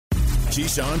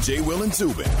Keyshawn, J. Will, and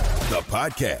Zubin, the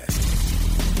podcast.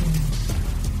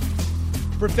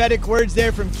 Prophetic words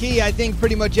there from Key. I think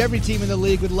pretty much every team in the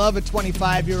league would love a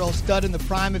 25-year-old stud in the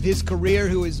prime of his career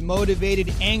who is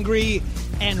motivated, angry,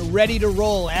 and ready to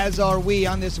roll, as are we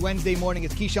on this Wednesday morning.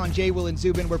 It's Keyshawn, J. Will, and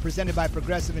Zubin. We're presented by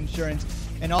Progressive Insurance,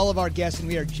 and all of our guests, and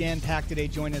we are jam-packed today.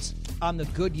 Join us on the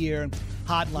Goodyear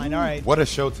Hotline. All right. What a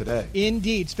show today.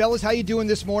 Indeed. Fellas, how you doing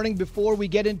this morning? Before we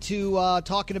get into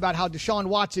talking about how Deshaun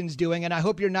Watson's doing, and I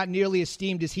hope you're not nearly as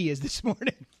steamed as he is this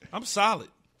morning. I'm solid.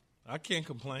 I can't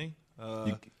complain.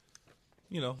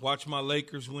 Watched my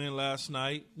Lakers win last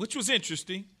night, which was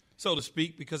interesting, so to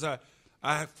speak, because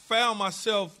I found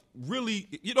myself really,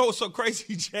 what's so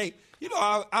crazy, Jay?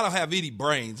 I don't have any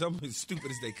brains. I'm as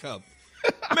stupid as they come.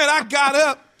 Man, I got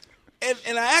up,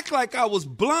 and I act like I was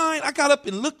blind. I got up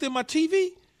and looked at my TV,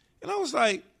 and I was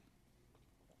like,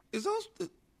 is those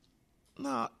 –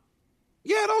 nah.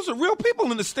 Yeah, those are real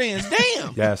people in the stands.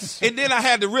 Damn. Yes. And then I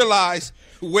had to realize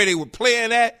where they were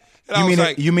playing at.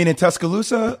 And you mean in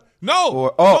Tuscaloosa?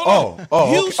 No.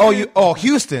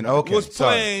 Houston. Okay. Was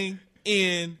playing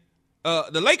in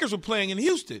the Lakers were playing in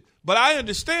Houston. But I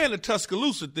understand the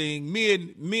Tuscaloosa thing.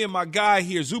 Me and my guy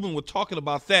here, Zubin, were talking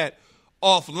about that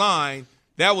offline.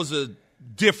 That was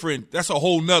that's a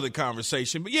whole nother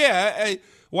conversation. But yeah, I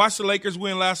watched the Lakers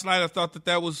win last night. I thought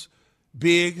that was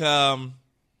big.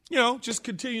 Just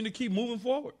continuing to keep moving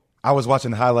forward. I was watching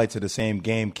the highlights of the same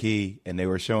game, Key, and they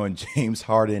were showing James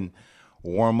Harden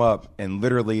warm up, and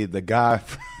literally the guy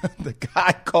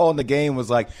calling the game was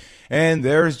like, and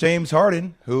there's James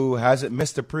Harden, who hasn't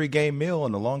missed a pregame meal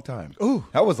in a long time. Ooh.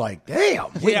 That was like,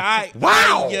 damn.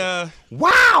 Wow.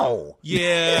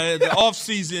 Yeah, the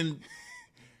offseason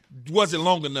wasn't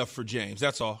long enough for James.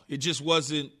 That's all. It just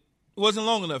wasn't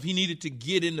long enough. He needed to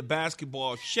get into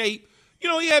basketball shape.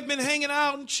 He had been hanging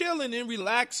out and chilling and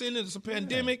relaxing. It's a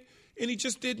pandemic, and he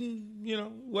just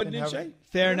wasn't in shape.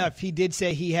 Fair enough. He did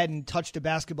say he hadn't touched a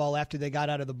basketball after they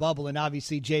got out of the bubble, and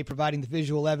obviously Jay providing the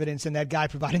visual evidence and that guy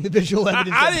providing the visual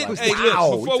evidence.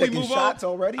 Before we move shots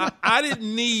on, already? I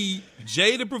didn't need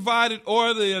Jay to provide it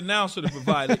or the announcer to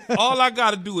provide it. All I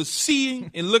got to do is see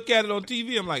and look at it on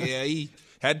TV. I'm like, yeah, he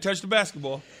hadn't touched the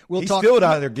basketball. He's still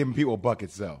out there giving people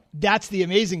buckets, though. That's the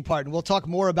amazing part. And we'll talk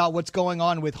more about what's going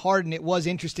on with Harden. It was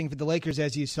interesting for the Lakers,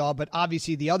 as you saw, but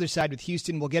obviously the other side with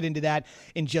Houston, we'll get into that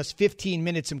in just 15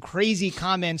 minutes. Some crazy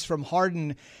comments from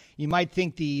Harden. You might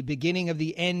think the beginning of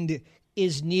the end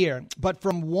is near, but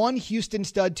from one Houston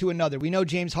stud to another, we know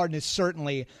James Harden is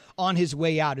certainly on his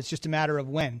way out. It's just a matter of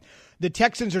when. The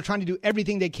Texans are trying to do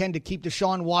everything they can to keep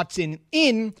Deshaun Watson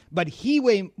in, but he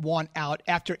may want out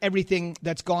after everything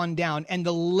that's gone down. And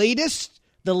the latest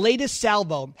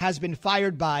salvo has been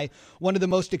fired by one of the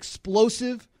most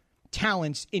explosive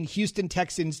talents in Houston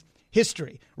Texans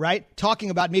history, right?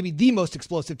 Talking about maybe the most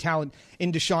explosive talent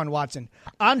in Deshaun Watson.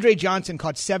 Andre Johnson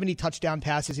caught 70 touchdown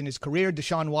passes in his career.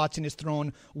 Deshaun Watson has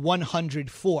thrown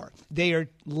 104. They are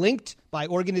linked by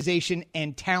organization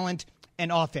and talent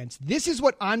and offense. This is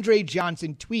what Andre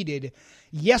Johnson tweeted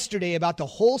yesterday about the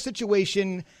whole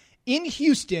situation in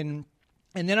Houston.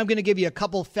 And then I'm going to give you a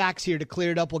couple facts here to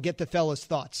clear it up. We'll get the fellas'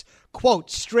 thoughts.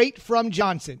 Quote, straight from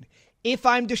Johnson, if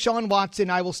I'm Deshaun Watson,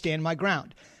 I will stand my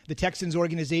ground. The Texans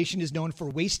organization is known for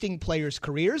wasting players'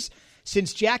 careers.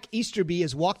 Since Jack Easterby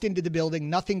has walked into the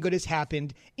building, nothing good has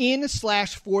happened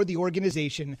in/for the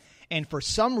organization. And for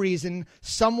some reason,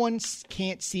 someone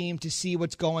can't seem to see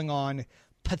what's going on.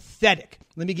 Pathetic.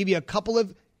 Let me give you a couple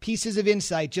of pieces of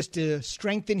insight just to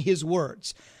strengthen his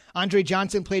words. Andre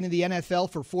Johnson played in the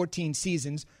NFL for 14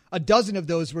 seasons. A dozen of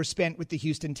those were spent with the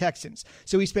Houston Texans.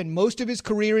 So he spent most of his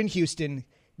career in Houston.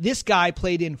 This guy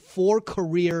played in 4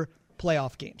 career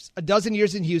playoff games. A dozen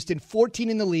years in Houston,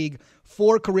 14 in the league,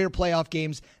 4 career playoff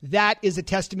games. That is a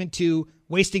testament to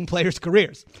wasting players'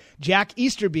 careers. Jack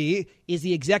Easterby is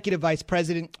the executive vice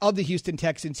president of the Houston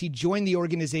Texans. He joined the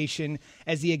organization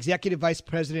as the executive vice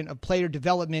president of player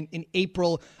development in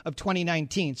April of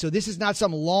 2019. So this is not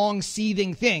some long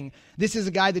seething thing. This is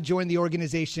a guy that joined the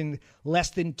organization less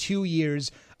than 2 years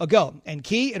ago. And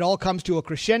Key, it all comes to a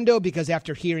crescendo because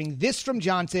after hearing this from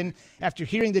Johnson, after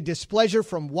hearing the displeasure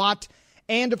from Watt,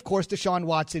 and, of course, Deshaun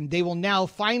Watson, they will now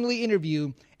finally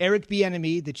interview Eric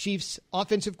Bieniemy, the Chiefs'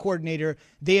 offensive coordinator.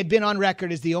 They had been on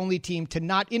record as the only team to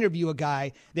not interview a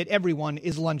guy that everyone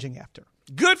is lunging after.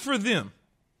 Good for them.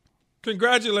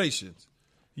 Congratulations.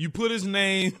 You put his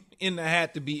name in the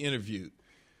hat to be interviewed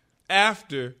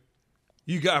after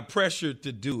you got pressured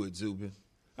to do it, Zubin.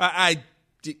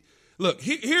 Look,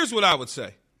 here's what I would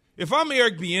say. If I'm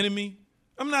Eric Bieniemy,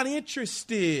 I'm not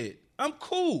interested. I'm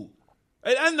cool.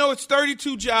 I know it's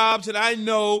 32 jobs, and I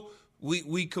know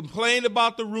We complained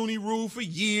about the Rooney Rule for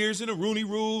years, and the Rooney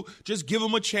Rule, just give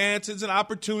him a chance. It's an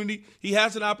opportunity. He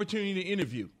has an opportunity to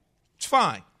interview. It's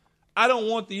fine. I don't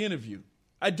want the interview.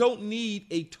 I don't need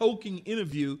a token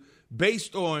interview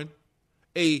based on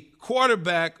a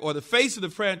quarterback or the face of the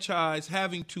franchise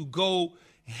having to go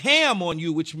ham on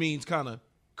you, which means kind of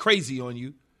crazy on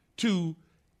you, to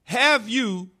have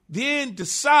you then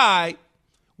decide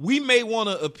we may want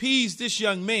to appease this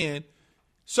young man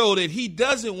so that he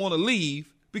doesn't want to leave,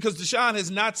 because Deshaun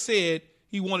has not said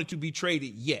he wanted to be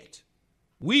traded yet.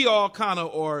 We all kind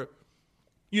of are,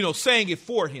 saying it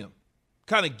for him,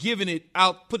 kind of giving it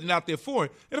out, putting it out there for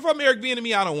him. And if I'm Eric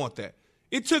Bieniemy, I don't want that.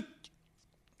 It took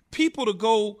people to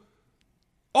go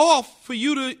off for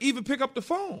you to even pick up the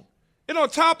phone. And on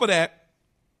top of that,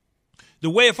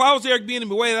 if I was Eric Bieniemy,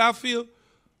 the way that I feel,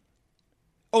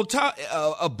 on top,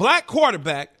 a black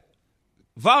quarterback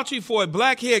vouching for a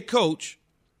black head coach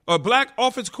or a black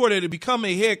offense coordinator to become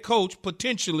a head coach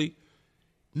potentially,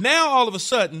 now all of a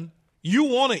sudden you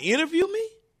want to interview me?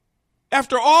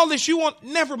 After all this you want,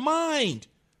 never mind.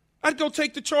 I'd go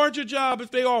take the Charger job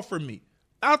if they offer me.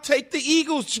 I'll take the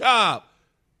Eagles job.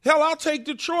 Hell, I'll take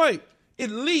Detroit. At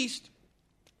least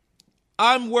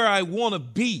I'm where I want to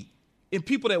be and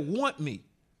people that want me.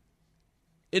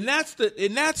 And that's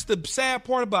the sad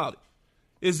part about it,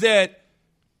 is that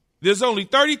there's only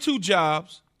 32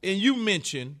 jobs, and you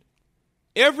mentioned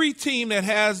every team that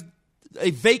has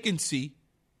a vacancy,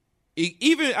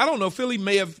 even, I don't know, Philly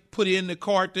may have put in the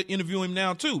card to interview him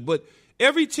now too, but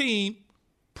every team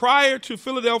prior to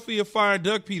Philadelphia firing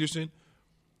Doug Peterson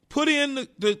put in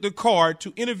the card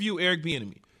to interview Eric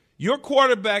Bieniemy. Your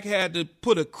quarterback had to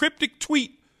put a cryptic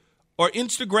tweet or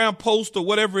Instagram post or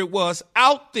whatever it was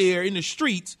out there in the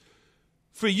streets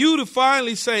for you to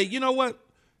finally say, you know what?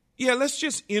 Yeah, let's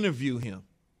just interview him.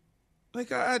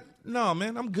 Like, no,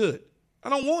 man, I'm good. I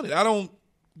don't want it.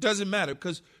 Doesn't matter,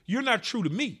 because you're not true to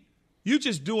me. You're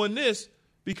just doing this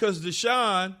because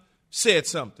Deshaun said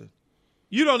something.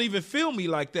 You don't even feel me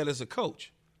like that as a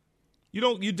coach. You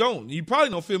don't. You probably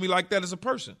don't feel me like that as a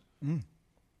person.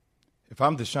 If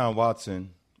I'm Deshaun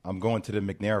Watson, I'm going to the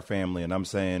McNair family and I'm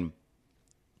saying,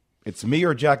 it's me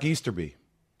or Jack Easterby.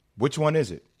 Which one is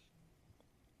it?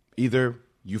 Either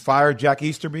you fire Jack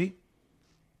Easterby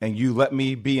and you let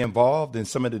me be involved in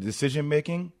some of the decision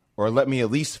making, or let me at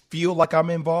least feel like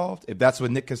I'm involved, if that's with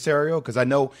Nick Caserio, because I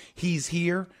know he's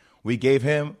here. We gave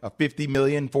him a $50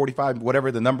 million, 45,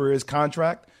 whatever the number is,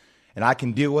 contract, and I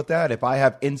can deal with that. If I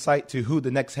have insight to who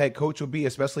the next head coach will be,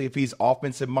 especially if he's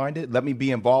offensive minded, let me be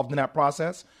involved in that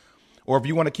process. Or if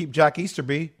you want to keep Jack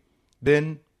Easterby,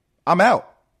 then I'm out.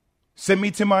 Send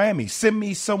me to Miami. Send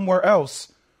me somewhere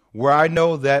else where I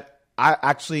know that I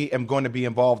actually am going to be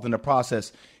involved in the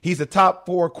process. He's a top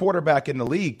 4 quarterback in the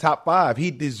league, top 5. He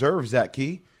deserves that,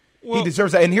 Key. He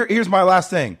deserves that. And here's my last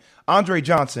thing. Andre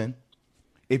Johnson,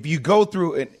 if you go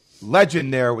through a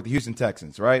legend there with the Houston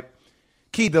Texans, right?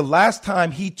 Key, the last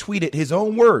time he tweeted his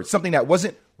own words, something that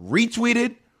wasn't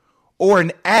retweeted or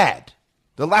an ad,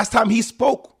 the last time he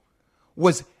spoke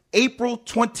was April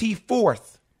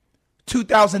 24th,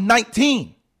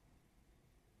 2019.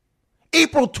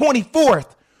 April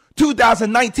 24th,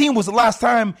 2019 was the last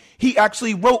time he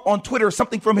actually wrote on Twitter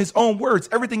something from his own words.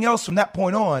 Everything else from that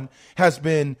point on has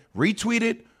been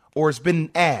retweeted or it's been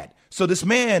an ad. So this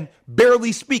man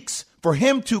barely speaks. For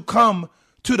him to come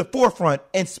to the forefront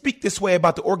and speak this way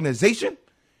about the organization,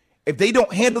 if they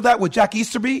don't handle that with Jack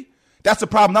Easterby, that's a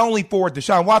problem not only for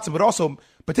Deshaun Watson, but also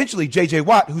potentially J.J.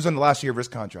 Watt, who's in the last year of his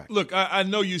contract. Look, I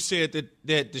know you said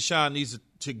that Deshaun needs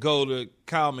to go to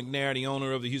Kyle McNair, the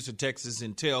owner of the Houston Texans,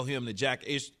 and tell him that Jack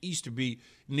Easterby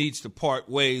needs to part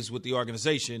ways with the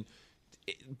organization.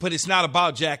 But it's not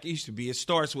about Jack Easterby. It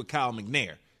starts with Kyle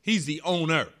McNair. He's the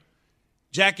owner.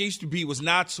 Jack Easterby was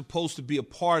not supposed to be a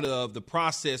part of the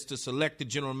process to select the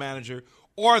general manager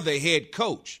or the head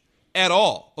coach at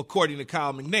all, according to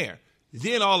Kyle McNair.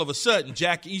 Then all of a sudden,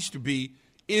 Jack Easterby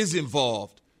is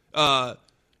involved.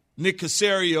 Nick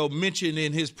Caserio mentioned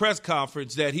in his press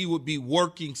conference that he would be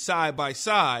working side by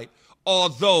side,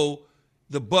 although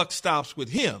the buck stops with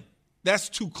him. That's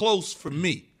too close for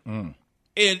me. And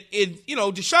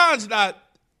Deshaun's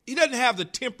he doesn't have the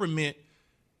temperament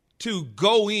to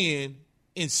go in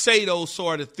and say those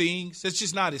sort of things. That's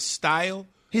just not his style.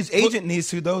 His agent needs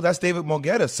to, though. That's David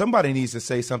Mogetta. Somebody needs to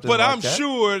say something but like I'm that.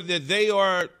 sure that they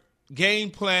are game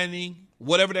planning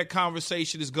whatever that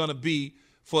conversation is going to be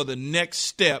for the next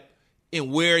step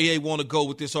in where they want to go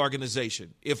with this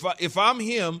organization. If I'm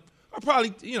him, I'll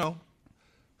probably,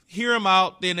 hear him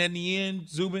out. Then in the end,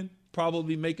 Zubin,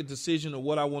 probably make a decision of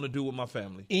what I want to do with my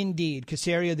family. Indeed.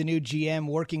 Caserio, the new GM,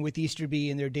 working with Easterby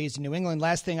in their days in New England.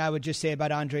 Last thing I would just say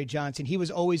about Andre Johnson, he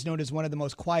was always known as one of the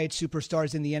most quiet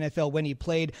superstars in the NFL when he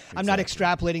played. Exactly. I'm not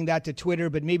extrapolating that to Twitter,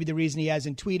 but maybe the reason he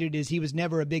hasn't tweeted is he was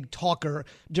never a big talker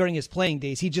during his playing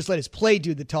days. He just let his play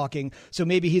do the talking, so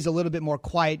maybe he's a little bit more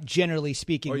quiet, generally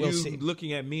speaking. We'll see. Are you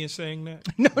looking at me and saying that?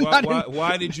 No,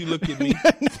 why did you look at me?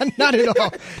 Not at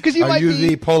all. Are you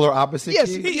the polar opposite? Yes,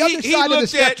 the other side of the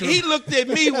spectrum. He looked at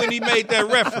me when he made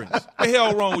that reference. What the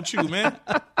hell wrong with you, man?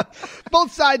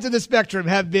 Both sides of the spectrum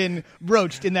have been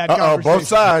broached in that conversation. Both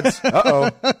sides.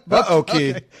 Uh-oh,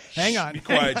 Key. Okay. Hang on. Be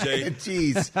quiet, Jay.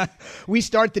 Jeez. We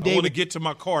start the day I want to get to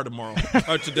my car tomorrow.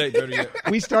 Or today, better yet.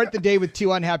 We start the day with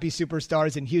two unhappy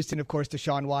superstars in Houston, of course,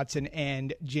 Deshaun Watson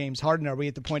and James Harden. Are we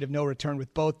at the point of no return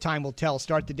with both? Time will tell.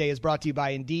 Start the day is brought to you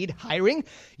by Indeed. Hiring?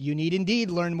 You need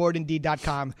Indeed. Learn more at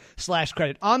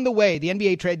Indeed.com/credit. On the way, the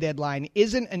NBA trade deadline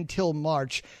isn't until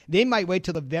March. They might wait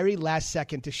till the very last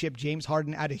second to ship James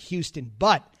Harden out of Houston.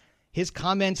 But his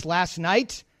comments last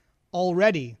night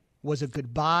already was a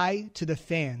goodbye to the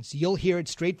fans. You'll hear it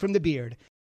straight from the beard.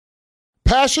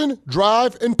 Passion,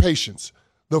 drive, and patience.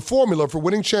 The formula for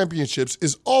winning championships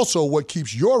is also what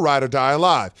keeps your ride or die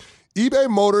alive. eBay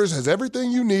Motors has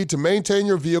everything you need to maintain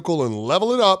your vehicle and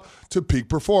level it up to peak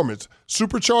performance.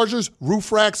 Superchargers,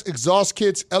 roof racks, exhaust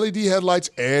kits, LED headlights,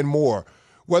 and more.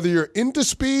 Whether you're into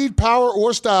speed, power,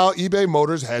 or style, eBay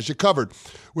Motors has you covered.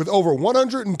 With over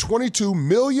 122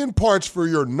 million parts for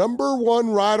your number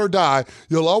one ride or die,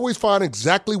 you'll always find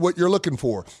exactly what you're looking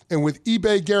for. And with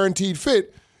eBay Guaranteed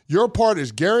Fit, your part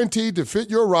is guaranteed to fit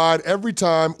your ride every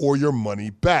time or your money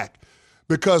back.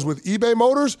 Because with eBay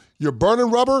Motors, you're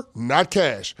burning rubber, not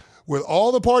cash. With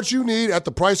all the parts you need at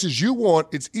the prices you want,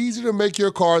 it's easy to make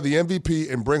your car the MVP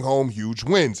and bring home huge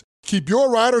wins. Keep your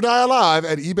ride or die alive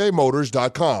at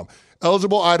ebaymotors.com.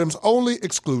 Eligible items only.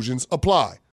 Exclusions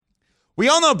apply. We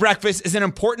all know breakfast is an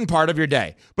important part of your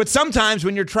day, but sometimes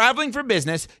when you're traveling for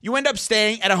business, you end up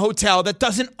staying at a hotel that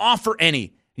doesn't offer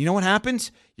any. You know what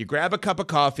happens? You grab a cup of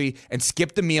coffee and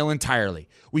skip the meal entirely.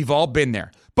 We've all been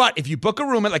there. But if you book a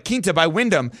room at La Quinta by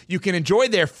Wyndham, you can enjoy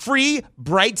their free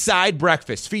Bright Side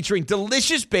breakfast featuring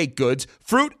delicious baked goods,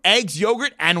 fruit, eggs,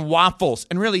 yogurt, and waffles.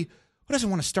 And really, who doesn't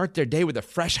want to start their day with a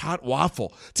fresh, hot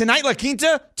waffle? Tonight, La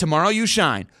Quinta, tomorrow you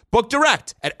shine. Book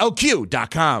direct at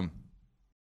LQ.com.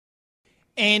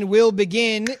 And we'll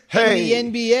begin in the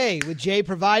NBA with Jay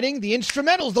providing the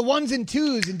instrumentals, the ones and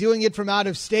twos, and doing it from out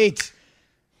of state.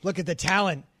 Look at the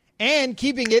talent and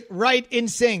keeping it right in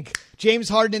sync. James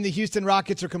Harden and the Houston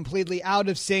Rockets are completely out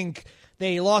of sync.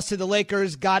 They lost to the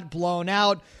Lakers, got blown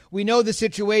out. We know the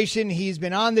situation. He's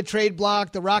been on the trade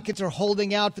block. The Rockets are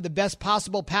holding out for the best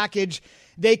possible package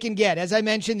they can get. As I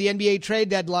mentioned, the NBA trade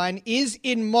deadline is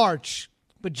in March.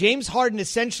 But James Harden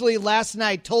essentially last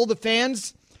night told the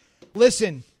fans,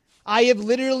 listen, I have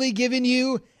literally given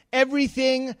you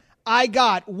everything I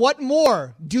got. What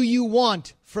more do you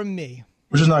want from me?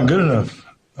 We're just not good enough.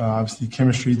 Obviously,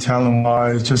 chemistry,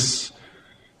 talent-wise, just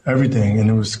everything. And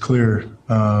it was clear,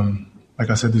 like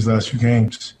I said, these last few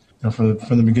games, from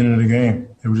the beginning of the game.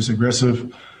 They were just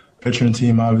aggressive, veteran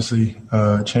team, obviously,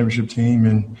 championship team,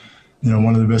 and,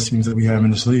 one of the best teams that we have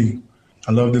in this league.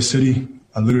 I love this city.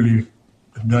 I literally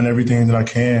have done everything that I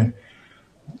can.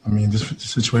 I mean, this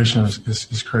situation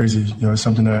is crazy. It's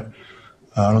something that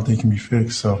I don't think can be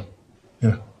fixed. So,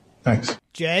 yeah, thanks.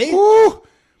 Jay? Woo!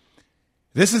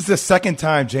 This is the second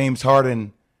time James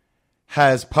Harden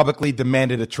has publicly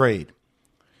demanded a trade.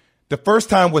 The first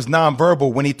time was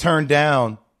nonverbal when he turned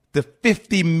down the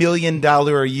 $50 million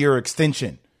a year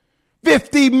extension.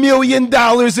 $50 million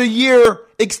a year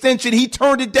extension. He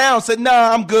turned it down, said,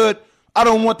 nah, I'm good. I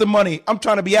don't want the money. I'm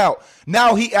trying to be out.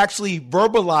 Now he actually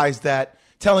verbalized that,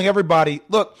 telling everybody,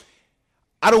 look,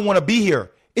 I don't want to be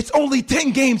here. It's only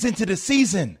 10 games into the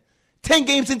season. 10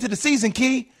 games into the season,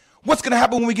 Key. What's going to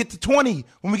happen when we get to 20,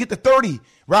 when we get to 30?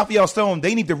 Raphael Stone,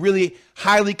 they need to really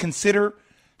highly consider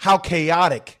how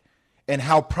chaotic and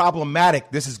how problematic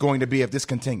this is going to be if this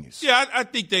continues. Yeah, I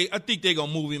think they're going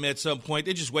to move him at some point.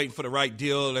 They're just waiting for the right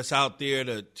deal that's out there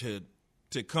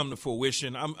to come to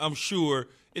fruition. I'm sure,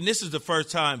 and this is the first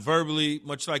time verbally,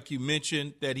 much like you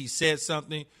mentioned, that he said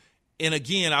something. And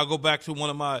again, I'll go back to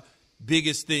one of my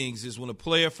biggest things is when a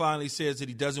player finally says that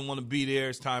he doesn't want to be there,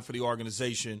 it's time for the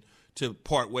organization to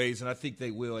part ways, and I think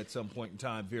they will at some point in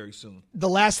time very soon. The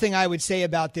last thing I would say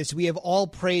about this, we have all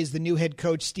praised the new head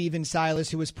coach, Stephen Silas,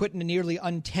 who was put in a nearly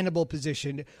untenable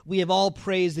position. We have all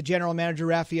praised the general manager,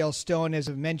 Raphael Stone, as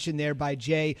I've mentioned there by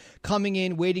Jay, coming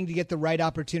in, waiting to get the right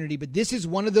opportunity. But this is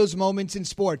one of those moments in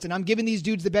sports, and I'm giving these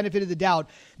dudes the benefit of the doubt.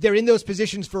 They're in those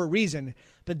positions for a reason.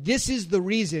 But this is the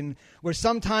reason where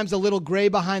sometimes a little gray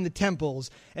behind the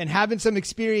temples and having some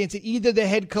experience at either the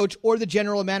head coach or the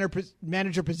general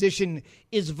manager position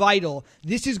is vital.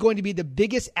 This is going to be the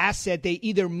biggest asset they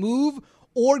either move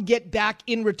or get back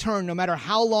in return, no matter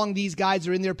how long these guys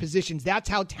are in their positions. That's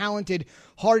how talented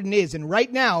Harden is. And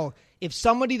right now, if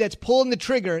somebody that's pulling the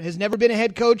trigger has never been a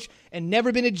head coach and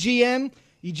never been a GM,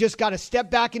 you just got to step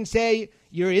back and say,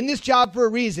 you're in this job for a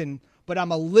reason, but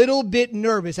I'm a little bit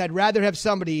nervous. I'd rather have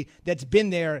somebody that's been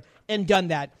there and done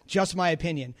that. Just my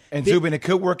opinion. And Zubin, it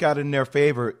could work out in their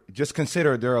favor. Just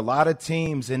consider there are a lot of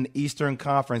teams in the Eastern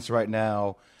Conference right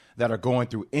now that are going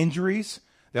through injuries,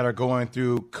 that are going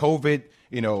through COVID,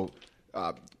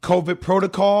 COVID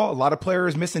protocol. A lot of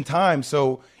players missing time.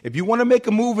 So if you want to make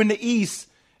a move in the East,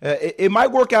 it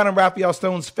might work out in Raphael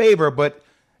Stone's favor, but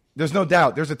there's no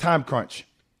doubt there's a time crunch.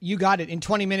 You got it. In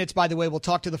 20 minutes, by the way, we'll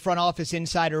talk to the front office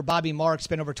insider, Bobby Marks,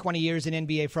 spent over 20 years in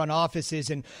NBA front offices,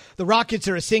 and the Rockets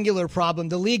are a singular problem.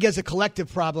 The league has a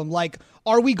collective problem. Like,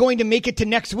 are we going to make it to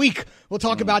next week? We'll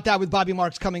talk about that with Bobby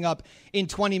Marks coming up in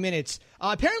 20 minutes.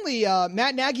 Apparently,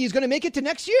 Matt Nagy is going to make it to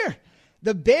next year.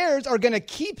 The Bears are going to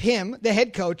keep him, the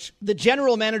head coach, the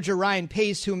general manager, Ryan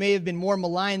Pace, who may have been more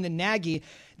maligned than Nagy.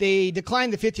 They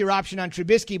declined the fifth-year option on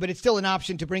Trubisky, but it's still an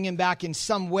option to bring him back in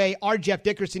some way. Our Jeff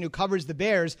Dickerson, who covers the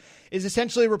Bears, is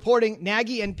essentially reporting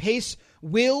Nagy and Pace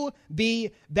will be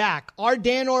back. Our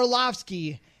Dan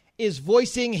Orlovsky is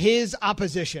voicing his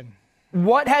opposition.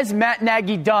 What has Matt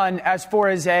Nagy done as far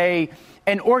as an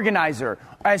organizer,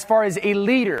 as far as a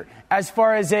leader, as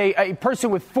far as a person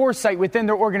with foresight within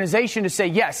their organization to say,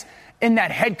 yes, in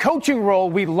that head coaching role,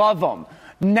 we love him.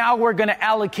 Now we're going to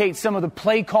allocate some of the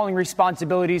play calling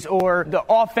responsibilities or the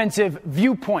offensive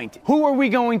viewpoint. Who are we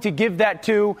going to give that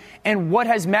to? And what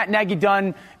has Matt Nagy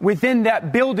done within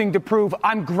that building to prove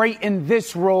I'm great in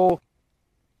this role?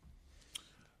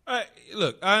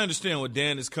 Look, I understand where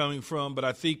Dan is coming from, but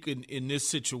I think in this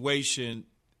situation,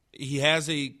 he has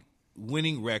a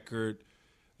winning record.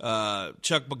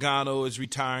 Chuck Pagano is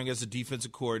retiring as a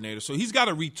defensive coordinator. So he's got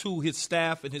to retool his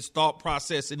staff and his thought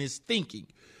process and his thinking.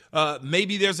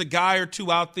 Maybe there's a guy or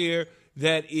two out there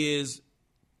that is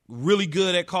really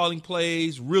good at calling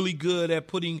plays, really good at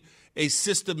putting a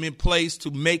system in place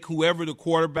to make whoever the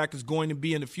quarterback is going to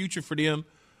be in the future for them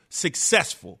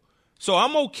successful. So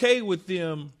I'm okay with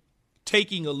them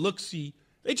taking a look-see.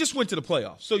 They just went to the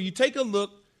playoffs. So you take a look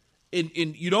and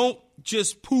you don't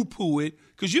just poo-poo it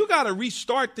because you got to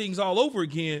restart things all over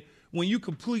again when you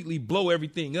completely blow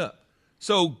everything up.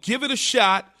 So give it a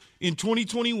shot in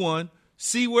 2021.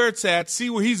 See where it's at,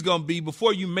 see where he's going to be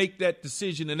before you make that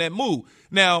decision and that move.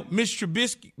 Now, Mitch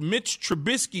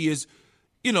Trubisky is,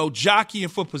 jockeying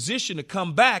for position to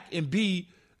come back and be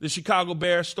the Chicago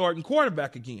Bears starting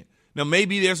quarterback again. Now,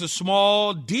 maybe there's a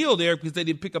small deal there because they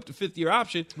didn't pick up the fifth-year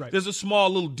option. Right. There's a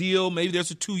small little deal. Maybe there's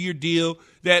a 2-year deal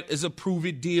that is a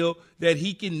prove-it deal that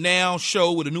he can now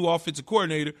show with a new offensive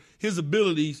coordinator his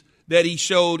abilities that he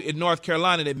showed in North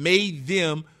Carolina that made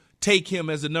them take him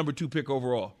as the number 2 pick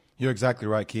overall. You're exactly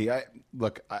right, Key. I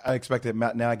expected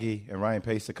Matt Nagy and Ryan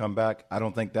Pace to come back. I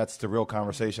don't think that's the real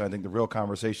conversation. I think the real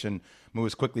conversation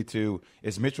moves quickly to,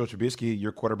 is Mitchell Trubisky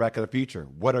your quarterback of the future?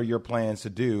 What are your plans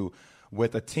to do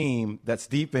with a team that's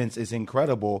defense is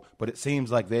incredible, but it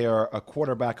seems like they are a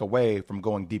quarterback away from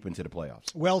going deep into the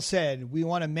playoffs? Well said. We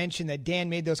want to mention that Dan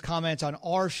made those comments on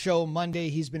our show Monday.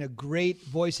 He's been a great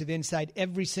voice of insight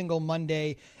every single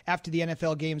Monday after the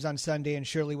NFL games on Sunday, and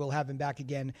surely we'll have him back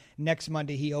again next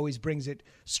Monday. He always brings it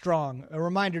strong. A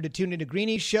reminder to tune into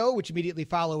Greeny's show, which immediately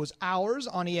follows ours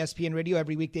on ESPN Radio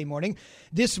every weekday morning.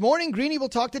 This morning, Greeny will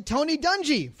talk to Tony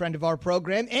Dungy, friend of our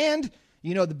program, and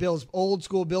the Bills, old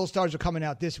school Bill stars are coming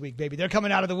out this week, baby. They're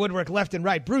coming out of the woodwork left and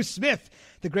right. Bruce Smith,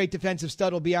 the great defensive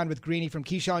stud, will be on with Greeny from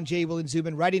Keyshawn, J. Will, and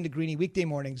Zubin right into Greeny weekday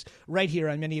mornings right here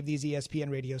on many of these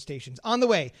ESPN radio stations. On the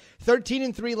way,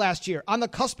 13-3 last year, on the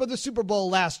cusp of the Super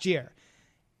Bowl last year.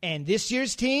 And this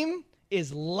year's team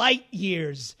is light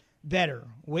years better.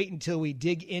 Wait until we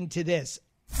dig into this.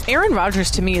 Aaron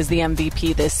Rodgers, to me, is the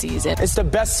MVP this season. It's the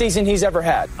best season he's ever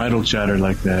had. Idle chatter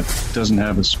like that doesn't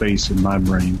have a space in my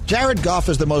brain. Jared Goff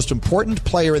is the most important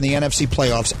player in the NFC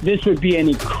playoffs. This would be an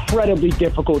incredibly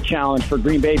difficult challenge for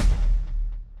Green Bay.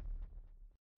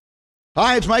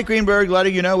 Hi, it's Mike Greenberg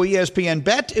letting you know ESPN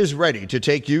Bet is ready to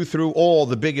take you through all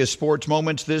the biggest sports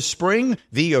moments this spring.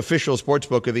 The official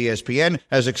sportsbook of ESPN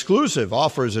has exclusive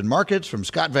offers and markets from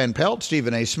Scott Van Pelt,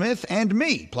 Stephen A. Smith, and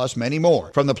me, plus many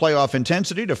more. From the playoff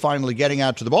intensity to finally getting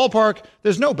out to the ballpark,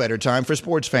 there's no better time for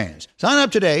sports fans. Sign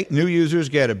up today. New users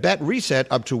get a bet reset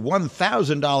up to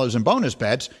 $1,000 in bonus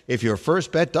bets if your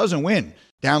first bet doesn't win.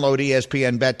 Download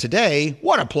ESPN Bet today.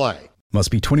 What a play. Must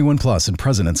be 21 plus and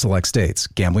present in select states.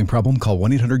 Gambling problem? Call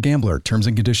 1-800-GAMBLER. Terms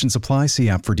and conditions apply. See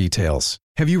app for details.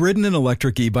 Have you ridden an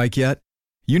electric e-bike yet?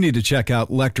 You need to check out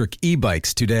Electric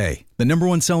E-Bikes today, the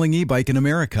 #1 selling e-bike in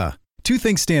America. Two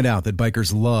things stand out that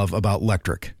bikers love about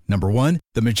Electric. Number one,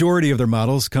 the majority of their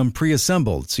models come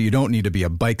pre-assembled, so you don't need to be a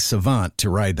bike savant to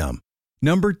ride them.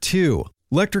 Number two,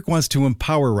 Electric wants to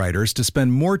empower riders to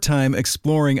spend more time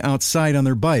exploring outside on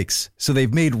their bikes, so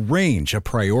they've made range a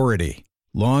priority.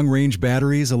 Long-range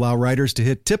batteries allow riders to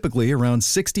hit typically around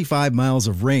 65 miles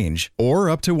of range, or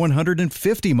up to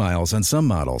 150 miles on some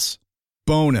models.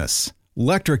 Bonus,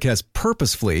 Electric has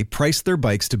purposefully priced their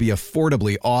bikes to be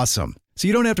affordably awesome, so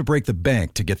you don't have to break the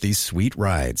bank to get these sweet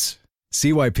rides.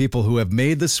 See why people who have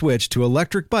made the switch to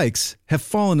electric bikes have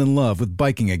fallen in love with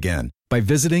biking again by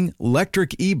visiting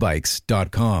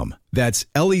lectricebikes.com. That's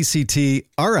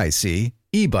LECTRIC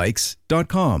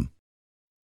ebikes.com.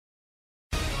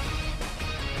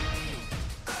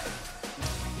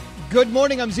 Good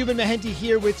morning. I'm Zubin Mehenti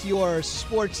here with your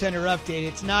Sports Center update.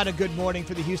 It's not a good morning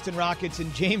for the Houston Rockets,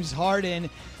 and James Harden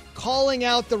calling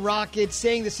out the Rockets,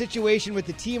 saying the situation with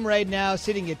the team right now,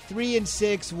 sitting at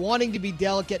 3-6, wanting to be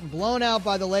dealt, getting blown out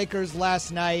by the Lakers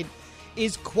last night,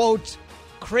 is, quote,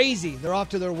 crazy. They're off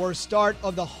to their worst start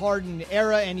of the Harden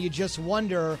era, and you just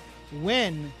wonder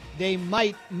when they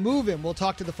might move him. We'll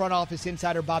talk to the front office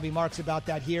insider Bobby Marks about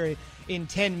that here in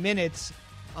 10 minutes.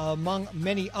 Among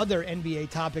many other NBA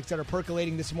topics that are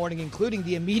percolating this morning, including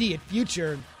the immediate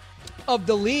future of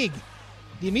the league.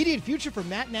 The immediate future for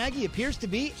Matt Nagy appears to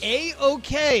be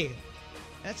A-OK.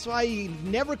 That's why you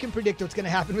never can predict what's going to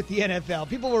happen with the NFL.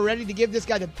 People were ready to give this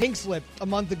guy the pink slip a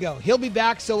month ago. He'll be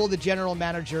back, so will the general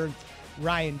manager,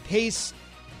 Ryan Pace.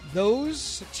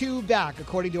 Those two back,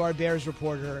 according to our Bears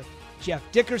reporter, Jeff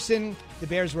Dickerson. The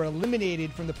Bears were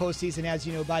eliminated from the postseason, as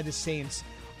you know, by the Saints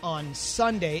on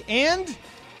Sunday. And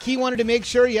Key wanted to make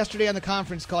sure yesterday on the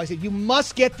conference call, he said, you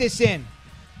must get this in.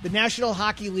 The National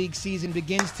Hockey League season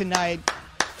begins tonight.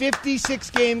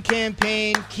 56-game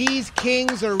campaign. Key's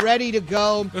Kings are ready to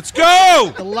go. Let's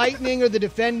go! The Lightning are the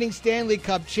defending Stanley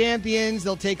Cup champions.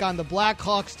 They'll take on the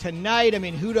Blackhawks tonight. I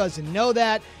mean, who doesn't know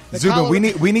that? Zubin,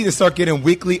 we need to start getting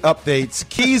weekly updates.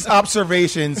 Key's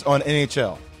observations on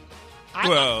NHL.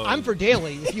 I'm for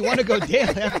daily. If you want to go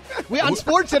daily, on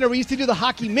SportsCenter we used to do the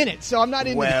Hockey Minute, so I'm not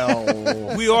into.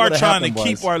 Well, we are trying to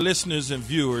keep our listeners and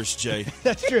viewers, Jay.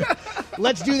 That's true.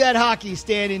 Let's do that hockey,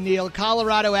 Stan and Neil.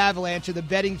 Colorado Avalanche are the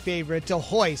betting favorite to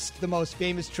hoist the most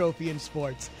famous trophy in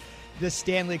sports, the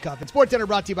Stanley Cup. And SportsCenter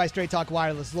brought to you by Straight Talk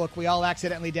Wireless. Look, we all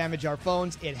accidentally damage our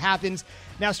phones. It happens.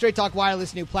 Now, Straight Talk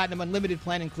Wireless new Platinum Unlimited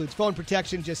plan includes phone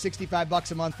protection, just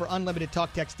 $65 a month for unlimited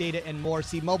talk, text, data, and more.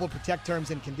 See Mobile Protect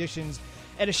terms and conditions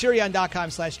at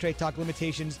Asurion.com/Straight Talk.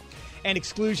 Limitations and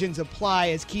exclusions apply.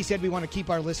 As Key said, we want to keep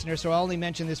our listeners, so I'll only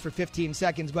mention this for 15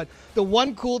 seconds. But the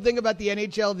one cool thing about the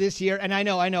NHL this year, and I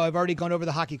know, I've already gone over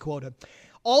the hockey quota,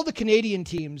 all the Canadian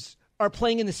teams are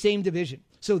playing in the same division.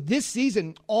 So this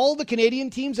season, all the Canadian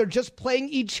teams are just playing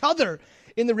each other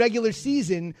in the regular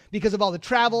season because of all the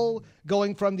travel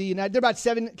going from the United. There are about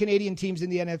 7 Canadian teams in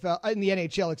the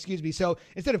NHL, excuse me. So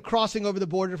instead of crossing over the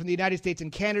border from the United States and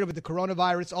Canada with the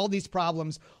coronavirus, all these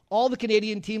problems, all the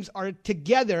Canadian teams are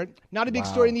together. Not a big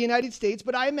story in the United States,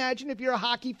 but I imagine if you're a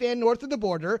hockey fan north of the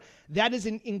border, that is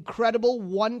an incredible,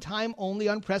 one-time only,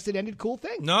 unprecedented, cool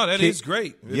thing. No, that is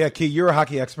great. Yeah, Key, you're a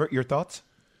hockey expert. Your thoughts?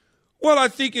 Well, I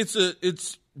think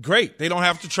it's great. They don't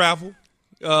have to travel.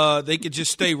 They could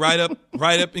just stay right up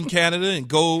in Canada and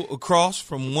go across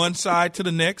from one side to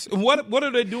the next. And what are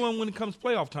they doing when it comes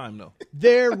playoff time, though?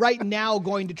 They're right now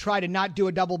going to try to not do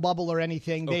a double bubble or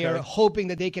anything. They are hoping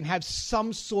that they can have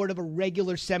some sort of a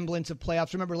regular semblance of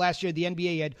playoffs. Remember last year the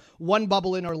NBA had one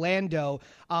bubble in Orlando,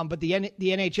 but the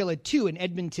NHL had 2 in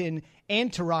Edmonton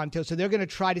and Toronto. So they're going to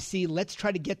try to see, let's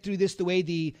try to get through this the way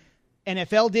the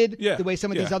NFL did, the way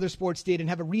some of these other sports did, and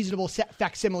have a reasonable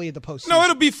facsimile of the postseason. No,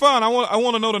 it'll be fun. I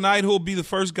want to know tonight who'll be the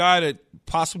first guy to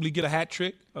possibly get a hat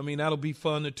trick. I mean, that'll be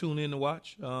fun to tune in to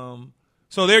watch.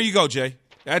 So there you go, Jay.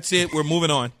 That's it. We're moving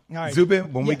on. All right.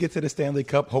 Zubin, when we get to the Stanley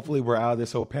Cup, hopefully we're out of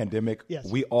this whole pandemic. Yes.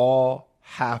 We all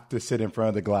have to sit in front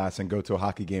of the glass and go to a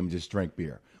hockey game and just drink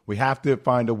beer. We have to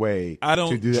find a way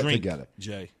to do that together.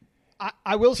 Jay.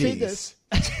 I will say this.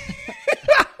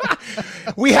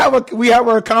 We have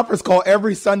our conference call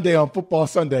every Sunday on Football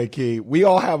Sunday, Key. We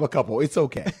all have a couple. It's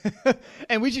okay.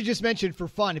 And we should just mention for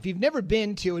fun, if you've never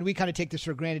been to, and we kind of take this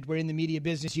for granted, we're in the media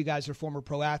business, you guys are former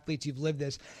pro athletes, you've lived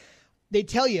this. They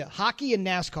tell you, hockey and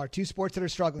NASCAR, 2 sports that are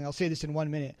struggling, I'll say this in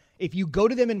 1 minute, if you go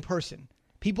to them in person,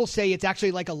 People say it's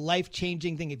actually like a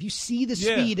life-changing thing. If you see the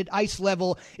speed at ice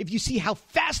level, if you see how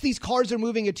fast these cars are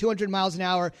moving at 200 miles an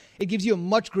hour, it gives you a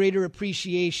much greater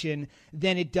appreciation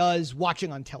than it does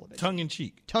watching on television.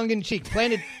 Tongue-in-cheek. Tongue-in-cheek.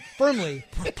 Planted firmly.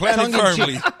 Planted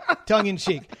firmly.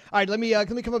 Tongue-in-cheek. All right, let me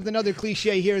come up with another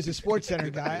cliche here as a Sports Center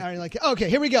guy. Okay,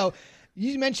 here we go.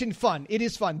 You mentioned fun. It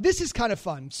is fun. This is kind of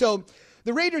fun. So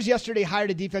the Raiders yesterday hired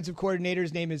a defensive coordinator.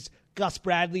 His name is Gus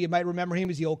Bradley. You might remember him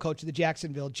as the old coach of the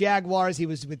Jacksonville Jaguars. He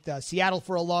was with Seattle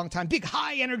for a long time. Big,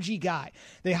 high-energy guy.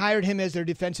 They hired him as their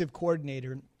defensive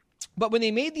coordinator. But when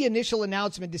they made the initial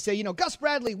announcement to say, Gus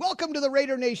Bradley, welcome to the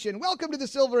Raider Nation, welcome to the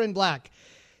Silver and Black,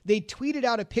 they tweeted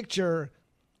out a picture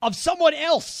of someone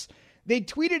else. They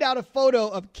tweeted out a photo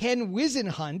of Ken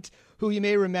Wisenhunt, who you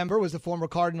may remember was the former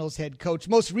Cardinals head coach,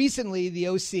 most recently the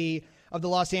OC of the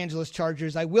Los Angeles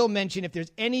Chargers. I will mention if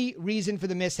there's any reason for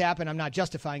the mishap, and I'm not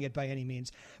justifying it by any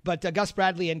means, but Gus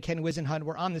Bradley and Ken Wisenhunt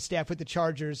were on the staff with the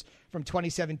Chargers from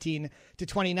 2017 to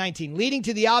 2019, leading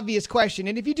to the obvious question.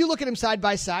 And if you do look at them side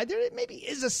by side, there maybe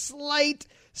is a slight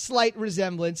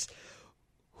resemblance.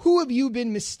 Who have you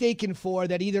been mistaken for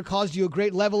that either caused you a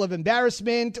great level of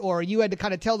embarrassment or you had to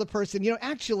kind of tell the person,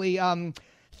 actually,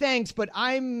 thanks, but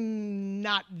I'm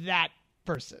not that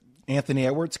person? Anthony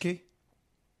Edwards, Key?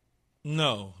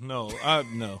 No. No.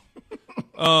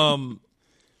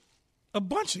 A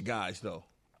bunch of guys, though.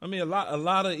 I mean, a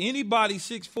lot of anybody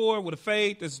 6'4" with a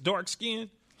fade that's dark skinned,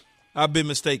 I've been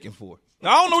mistaken for.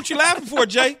 I don't know what you're laughing for,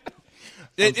 Jay.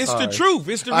 It's the truth.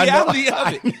 It's the reality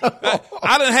of it.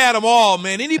 I done had them all,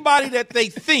 man. Anybody that they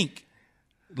think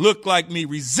look like me,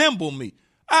 resemble me.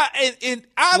 I've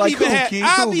even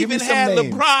had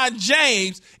LeBron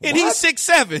James, and he's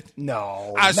 6'7".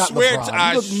 No, I swear,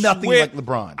 LeBron. You look nothing like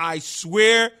LeBron. I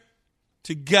swear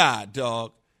to God,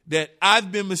 dog, that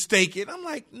I've been mistaken. I'm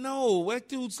like, no, that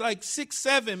dude's like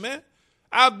 6'7", man.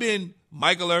 I've been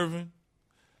Michael Irvin.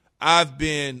 I've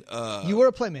been. You were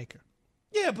a playmaker.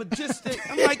 Yeah, but just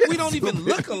I'm like, we don't even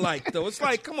look alike, though. It's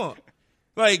like, come on,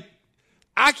 like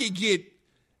I could get.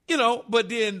 But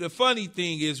then the funny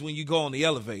thing is when you go on the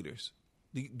elevators,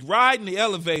 riding the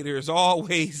elevator is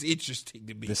always interesting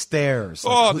to me. The stairs.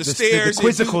 The stairs. The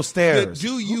quizzical stairs.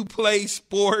 Do you play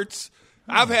sports?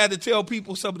 I've had to tell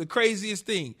people some of the craziest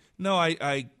things. No,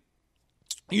 I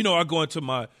go into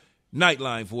my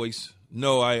Nightline voice.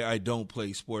 No, I don't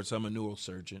play sports. I'm a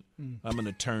neurosurgeon. I'm an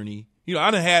attorney.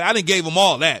 I didn't gave them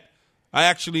all that. I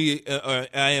actually,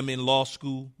 I am in law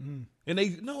school. And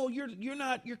they, no, you're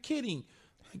not, you're kidding.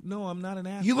 No, I'm not an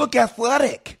athlete. You look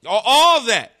athletic. All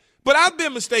that. But I've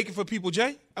been mistaken for people,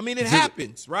 Jay. I mean, it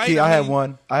happens, right? See, I had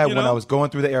one. I was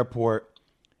going through the airport,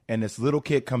 and this little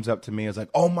kid comes up to me and is like,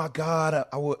 oh, my God,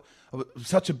 I was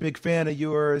such a big fan of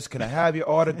yours. Can I have your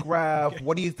autograph?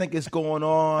 What do you think is going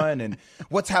on? And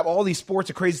what's happening? All these sports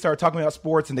are crazy. Started talking about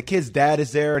sports, and the kid's dad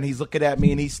is there, and he's looking at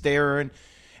me, and he's staring.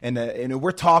 And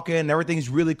we're talking, and everything's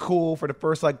really cool for the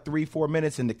first, 3-4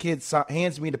 minutes, and the kid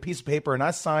hands me the piece of paper, and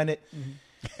I sign it. Mm-hmm.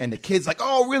 And the kid's like,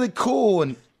 oh, really cool.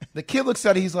 And the kid looks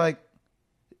at it. He's like,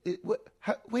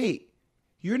 wait,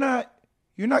 you're not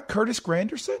Curtis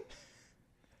Granderson?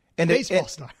 And baseball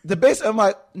star. I'm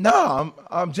like, no,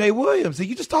 I'm Jay Williams. And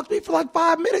you just talked to me for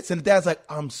 5 minutes. And the dad's like,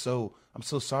 I'm so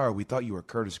sorry. We thought you were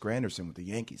Curtis Granderson with the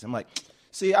Yankees. I'm like,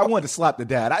 see, I wanted to slap the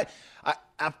dad.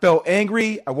 I felt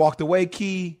angry. I walked away,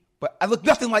 Key. But I looked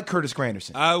nothing like Curtis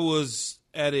Granderson. I was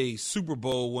at a Super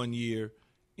Bowl one year.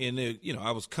 And,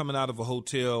 I was coming out of a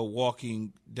hotel,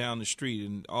 walking down the street,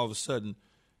 and all of a sudden,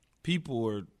 people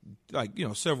were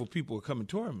several people were coming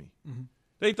toward me. Mm-hmm.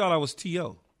 They thought I was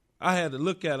T.O. I had to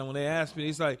look at them when they asked me.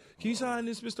 He's like, can you sign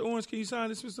this, Mr. Owens? Can you sign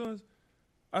this, Mr. Owens?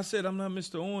 I said, I'm not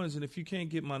Mr. Owens, and if you can't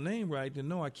get my name right, then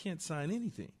no, I can't sign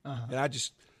anything. Uh-huh. And I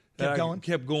just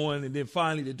kept going, and then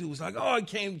finally the dude was like, oh, he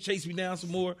came and chased me down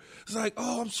some more. It's like,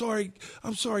 oh, I'm sorry,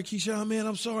 Keyshawn, man,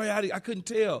 I'm sorry, I couldn't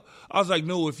tell. I was like,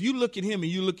 no, if you look at him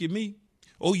and you look at me,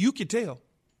 oh, you can tell.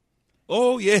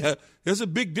 Oh, yeah, there's a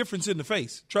big difference in the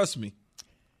face. Trust me.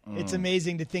 It's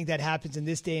amazing to think that happens in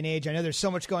this day and age. I know there's so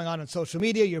much going on social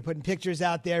media. You're putting pictures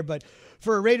out there, but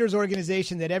for a Raiders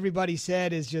organization that everybody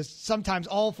said is just sometimes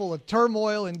all full of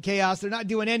turmoil and chaos, they're not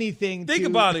doing anything. Think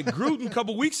about it. Gruden a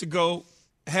couple weeks ago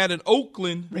had an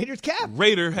Oakland Raiders cap.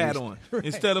 Raider hat on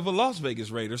instead of a Las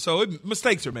Vegas Raider. So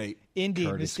mistakes are made. Indeed,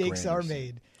 Curtis mistakes Granderson. are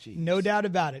made. Jeez. No doubt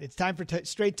about it. It's time for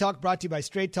Straight Talk, brought to you by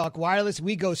Straight Talk Wireless.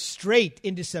 We go straight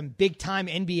into some big-time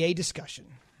NBA discussion.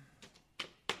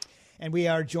 And we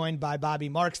are joined by Bobby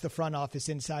Marks, the front office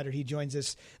insider. He joins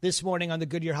us this morning on the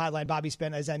Goodyear Hotline. Bobby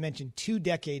spent, as I mentioned, 2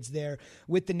 decades there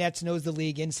with the Nets, knows the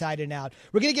league inside and out.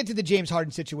 We're going to get to the James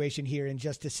Harden situation here in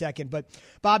just a second. But,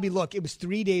 Bobby, look, it was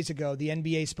 3 days ago. The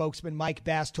NBA spokesman Mike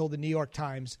Bass told the New York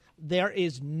Times there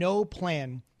is no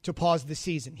plan to pause the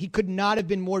season. He could not have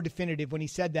been more definitive when he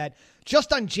said that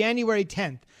just on January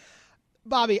 10th.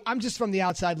 Bobby, I'm just from the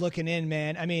outside looking in,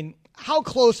 man. I mean, how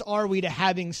close are we to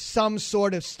having some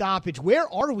sort of stoppage?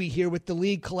 Where are we here with the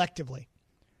league collectively?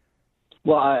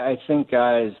 Well, I think,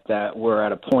 guys, that we're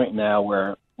at a point now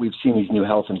where we've seen these new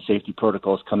health and safety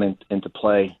protocols come into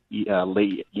play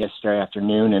late yesterday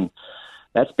afternoon, and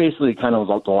that's basically kind of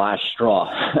the last straw.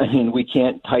 I mean, we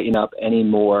can't tighten up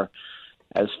anymore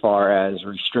as far as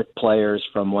restrict players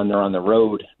from when they're on the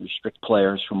road, restrict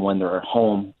players from when they're at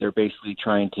home. They're basically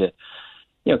trying to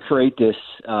create this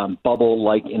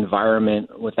bubble-like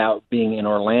environment without being in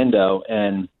Orlando.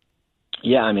 And,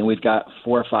 yeah, I mean, we've got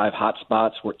 4 or 5 hot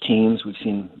spots where teams, we've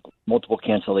seen multiple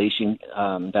cancellations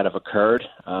that have occurred.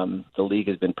 The league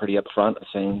has been pretty upfront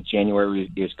saying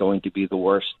January is going to be the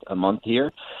worst month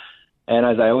here. And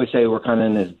as I always say, we're kind of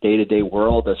in this day-to-day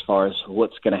world as far as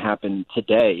what's going to happen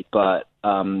today. But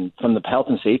from the health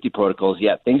and safety protocols,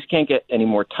 yeah, things can't get any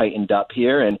more tightened up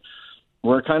here. And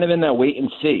we're kind of in that wait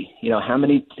and see. How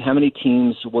many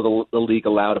teams will the league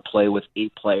allow to play with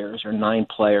 8 players or 9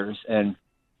 players? And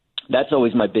that's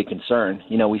always my big concern.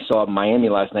 We saw Miami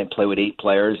last night play with 8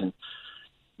 players, and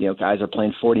guys are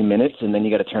playing 40 minutes, and then you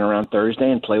got to turn around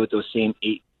Thursday and play with those same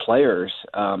 8 players.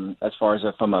 As far as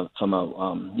from a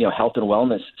health and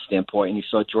wellness standpoint, and you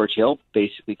saw George Hill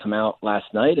basically come out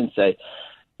last night and say,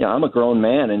 I'm a grown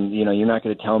man, and you're not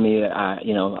going to tell me,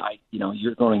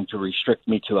 you're going to restrict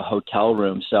me to a hotel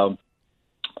room. So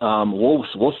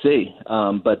we'll see.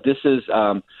 But this is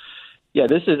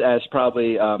as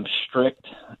probably strict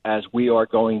as we are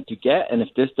going to get. And if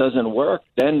this doesn't work,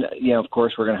 then of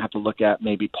course we're going to have to look at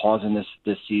maybe pausing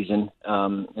this season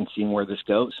and seeing where this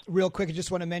goes. Real quick, I just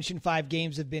want to mention 5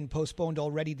 games have been postponed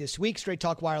already this week. Straight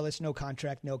Talk Wireless, no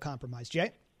contract, no compromise.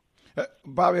 Jay?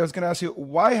 Bobby, I was going to ask you,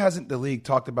 why hasn't the league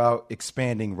talked about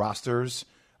expanding rosters,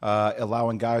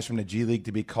 allowing guys from the G League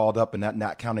to be called up and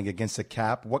not counting against the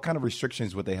cap? What kind of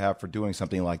restrictions would they have for doing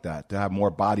something like that, to have more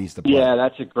bodies to play? Yeah,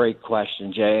 that's a great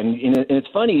question, Jay. And it's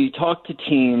funny, you talk to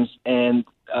teams, and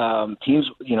teams,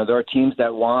 there are teams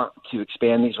that want to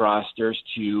expand these rosters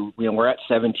to, we're at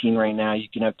 17 right now. You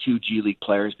can have 2 G League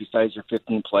players besides your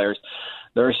 15 players.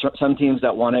 There are some teams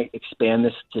that want to expand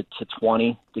this to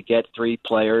 20 to get 3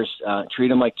 players, treat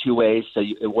them like 2 ways, so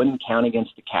it wouldn't count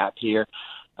against the cap here.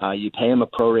 You pay them a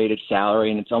prorated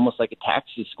salary, and it's almost like a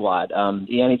taxi squad.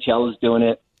 The NHL is doing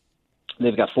it.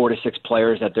 They've got 4 to 6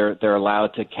 players that they're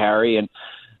allowed to carry, and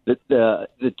the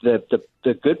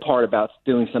good part about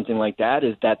doing something like that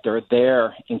is that they're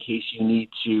there in case you need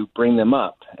to bring them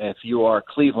up. If you are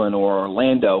Cleveland or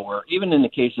Orlando, or even in the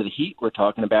case of the Heat we're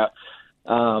talking about,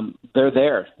 they're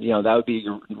there. That would be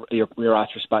your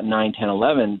roster spot 9, 10,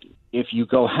 11. If you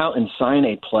go out and sign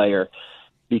a player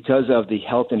because of the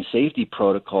health and safety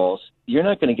protocols, you're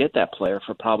not going to get that player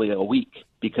for probably a week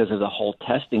because of the whole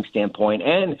testing standpoint.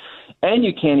 And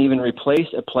you can't even replace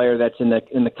a player that's in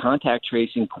the contact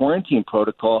tracing quarantine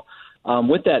protocol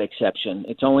with that exception.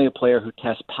 It's only a player who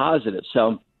tests positive.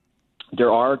 So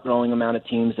there are a growing amount of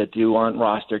teams that do want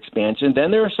roster expansion.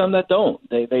 Then there are some that don't.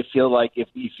 They feel like if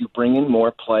you bring in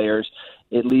more players,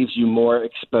 it leaves you more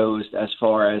exposed as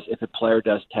far as if a player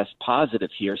does test positive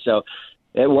here. So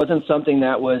it wasn't something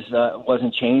that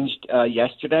wasn't changed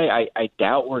yesterday. I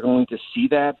doubt we're going to see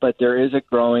that, but there is a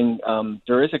growing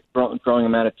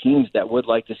amount of teams that would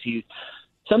like to see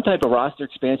some type of roster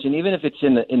expansion, even if it's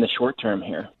in the short term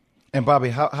here. And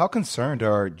Bobby, how concerned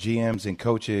are GMs and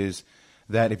coaches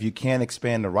that if you can't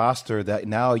expand the roster, that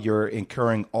now you're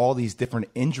incurring all these different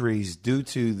injuries due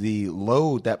to the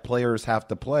load that players have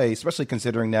to play, especially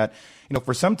considering that,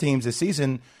 for some teams this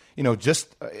season,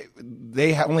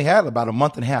 they only had about a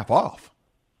month and a half off.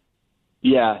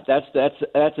 Yeah,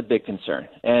 that's a big concern.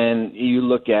 And you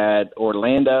look at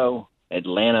Orlando,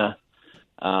 Atlanta,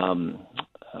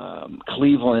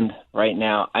 Cleveland right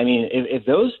now. I mean, if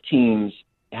those teams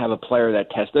have a player that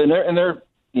tested, and they're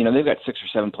they've got 6 or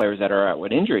 7 players that are out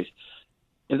with injuries.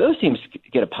 If those teams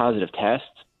get a positive test,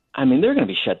 I mean, they're going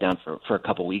to be shut down for a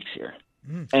couple weeks here.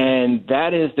 And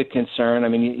that is the concern. I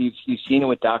mean, you've seen it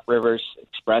with Doc Rivers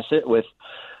express it with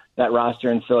that roster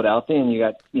in Philadelphia, and you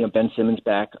got Ben Simmons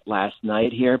back last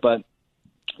night here. But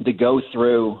to go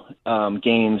through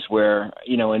games where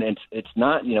and it's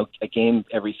not a game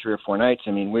every 3 or 4 nights.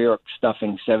 I mean, we are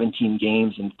stuffing 17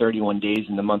 games in 31 days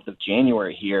in the month of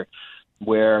January here.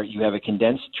 where you have a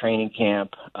condensed training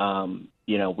camp.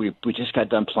 We just got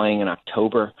done playing in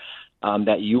October.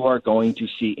 That you are going to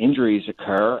see injuries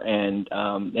occur,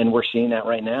 and we're seeing that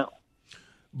right now.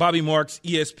 Bobby Marks,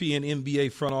 ESPN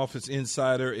NBA front office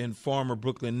insider and former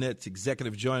Brooklyn Nets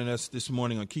executive, joining us this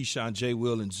morning on Keyshawn, J.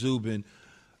 Will, and Zubin.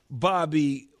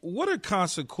 Bobby, what are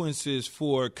consequences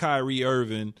for Kyrie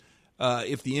Irving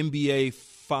if the NBA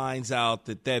finds out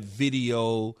that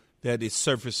video that is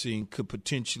surfacing could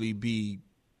potentially be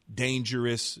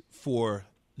dangerous for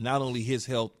not only his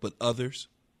health but others?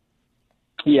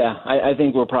 Yeah, I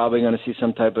think we're probably going to see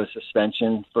some type of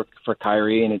suspension for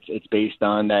Kyrie, and it's based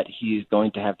on that he's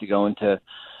going to have to go into,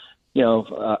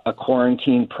 a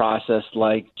quarantine process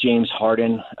like James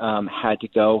Harden had to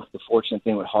go. The fortunate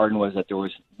thing with Harden was that there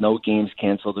was no games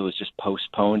canceled; it was just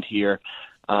postponed here.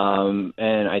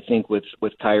 And I think with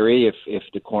Kyrie, if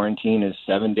the quarantine is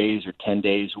 7 days or 10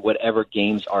 days, whatever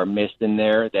games are missed in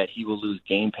there, that he will lose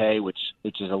game pay, which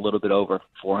is a little bit over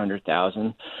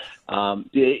 $400,000.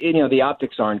 The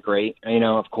optics aren't great.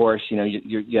 Of course,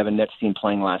 you have a Nets team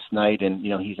playing last night, and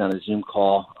he's on a Zoom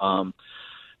call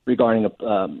regarding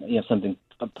something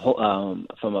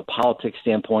from a politics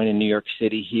standpoint in New York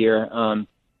City here. I'm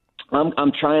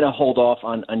trying to hold off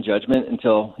on judgment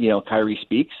until Kyrie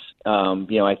speaks.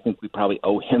 I think we probably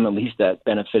owe him at least that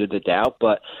benefit of the doubt.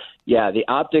 But yeah, the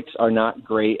optics are not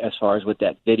great as far as with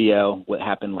that video, what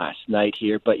happened last night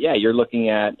here. But yeah, you're looking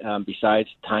at besides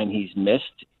time he's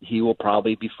missed, he will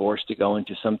probably be forced to go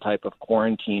into some type of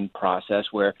quarantine process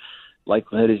where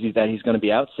likelihood is that he's going to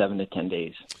be out 7 to 10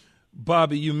 days.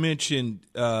 Bobby, you mentioned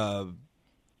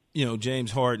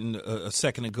James Harden a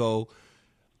second ago.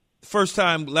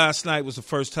 Last night was the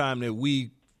first time that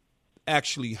we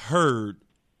actually heard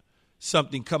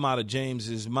something come out of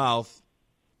James's mouth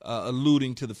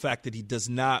alluding to the fact that he does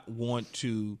not want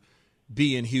to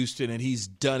be in Houston, and he's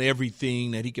done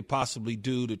everything that he could possibly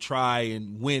do to try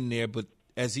and win there. But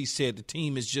as he said, the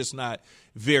team is just not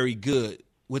very good.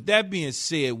 With that being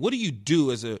said, what do you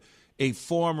do as a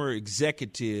former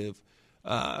executive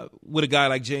with a guy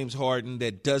like James Harden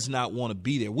that does not want to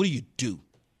be there? What do you do?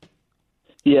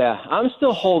 Yeah, I'm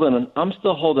still holding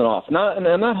off.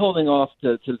 I'm not holding off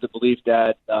to the belief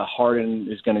that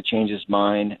Harden is going to change his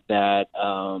mind, that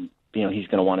he's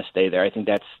going to want to stay there. I think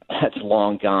that's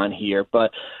long gone here.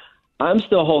 But I'm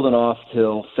still holding off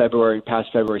till past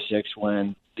February 6th,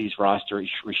 when these roster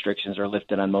restrictions are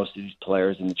lifted on most of these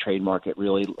players and the trade market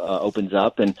really opens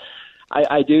up. And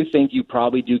I do think you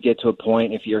probably do get to a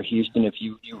point, if you're Houston, if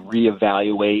you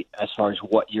reevaluate as far as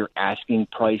what your asking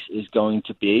price is going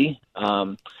to be.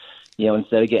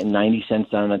 Instead of getting 90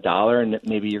 cents on a dollar, and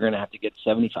maybe you're going to have to get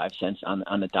 75 cents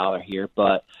on the dollar here.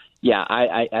 But yeah,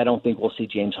 I don't think we'll see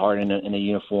James Harden in a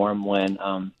uniform when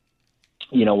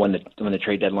the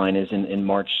trade deadline is in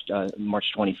March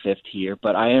 25th here.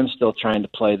 But I am still trying to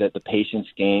play the patience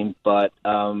game. But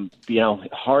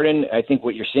Harden, I think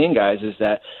what you're seeing, guys, is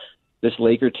that this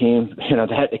Laker team,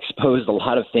 that exposed a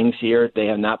lot of things here. They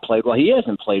have not played well. He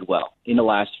hasn't played well in the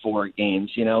last 4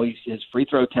 games. His free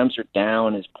throw attempts are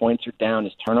down, his points are down,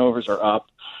 his turnovers are up.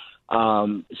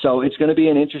 So it's going to be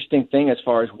an interesting thing as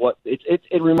far as what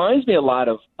it reminds me a lot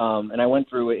of. And I went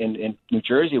through it in New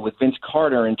Jersey with Vince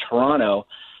Carter in Toronto,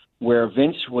 where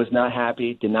Vince was not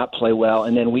happy, did not play well,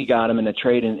 and then we got him in a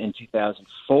trade in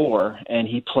 2004, and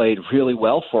he played really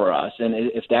well for us. And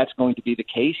if that's going to be the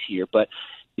case here, but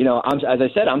as I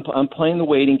said, I'm playing the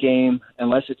waiting game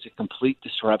unless it's a complete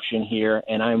disruption here,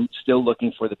 and I'm still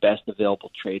looking for the best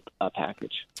available trade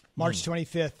package. March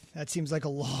 25th. That seems like a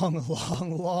long,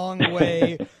 long, long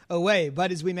way away.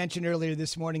 But as we mentioned earlier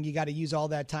this morning, you got to use all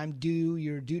that time, do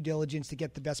your due diligence to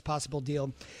get the best possible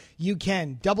deal you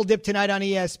can. Double dip tonight on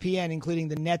ESPN, including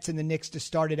the Nets and the Knicks to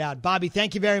start it out. Bobby,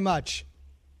 thank you very much.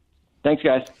 Thanks,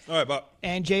 guys. All right, Bob.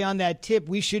 And Jay, on that tip,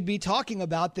 we should be talking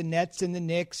about the Nets and the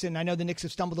Knicks. And I know the Knicks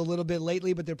have stumbled a little bit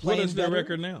lately, but they're playing better. What is their better.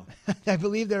 record now? I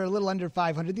believe they're a little under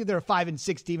 500. I think they're a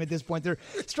 5-6 team at this point. They're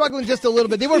struggling just a little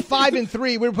bit. They were 5-3.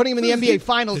 We were putting them in the NBA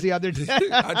Finals the other day.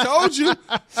 I told you.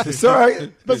 It's all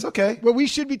right. But it's okay. But we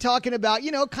should be talking about,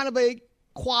 kind of a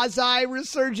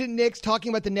quasi-resurgent Knicks,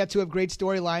 talking about the Nets who have great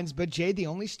storylines. But, Jay, the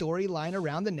only storyline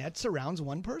around the Nets surrounds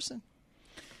one person.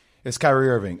 It's Kyrie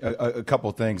Irving. A couple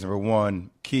of things. Number one,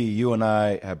 Key, you and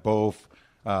I have both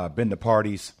been to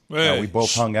parties. We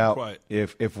both hung out. Quiet.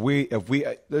 We're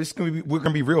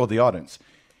gonna be real with the audience.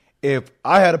 If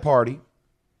I had a party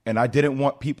and I didn't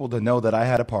want people to know that I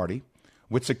had a party,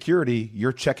 with security,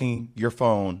 you're checking your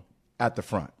phone at the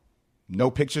front.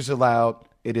 No pictures allowed.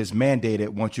 It is mandated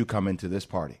once you come into this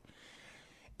party.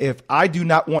 If I do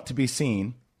not want to be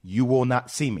seen, you will not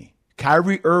see me.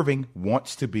 Kyrie Irving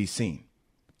wants to be seen.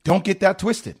 Don't get that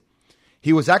twisted.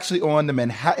 He was actually on the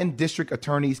Manhattan District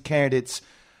Attorney's candidate's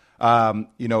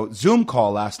Zoom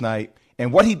call last night.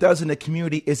 And what he does in the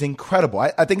community is incredible.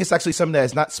 I think it's actually something that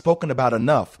is not spoken about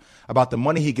enough, about the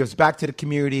money he gives back to the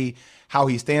community, how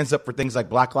he stands up for things like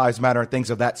Black Lives Matter and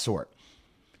things of that sort.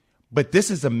 But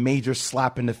this is a major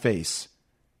slap in the face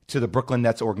to the Brooklyn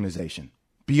Nets organization,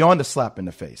 beyond a slap in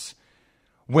the face.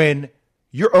 When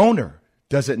your owner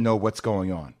doesn't know what's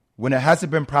going on, when it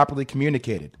hasn't been properly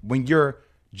communicated, when your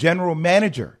general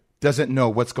manager doesn't know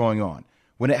what's going on,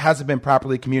 when it hasn't been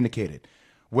properly communicated,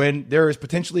 when there is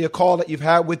potentially a call that you've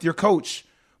had with your coach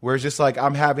where it's just like,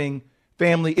 I'm having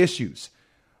family issues.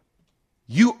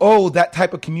 You owe that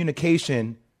type of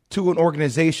communication to an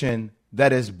organization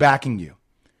that is backing you.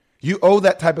 You owe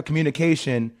that type of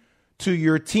communication to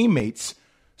your teammates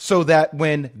so that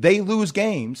when they lose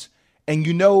games, and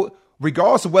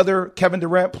regardless of whether Kevin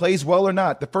Durant plays well or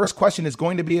not, the first question is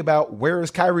going to be about where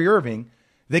is Kyrie Irving,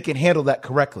 they can handle that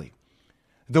correctly.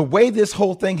 The way this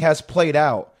whole thing has played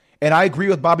out, and I agree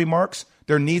with Bobby Marks,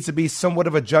 there needs to be somewhat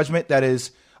of a judgment that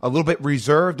is a little bit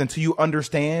reserved until you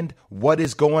understand what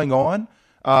is going on.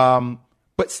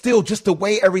 But still, just the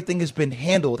way everything has been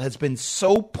handled has been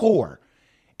so poor.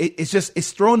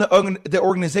 It's thrown the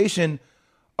organization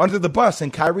under the bus,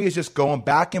 and Kyrie is just going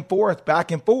back and forth.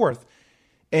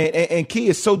 And Key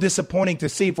is so disappointing to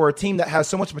see for a team that has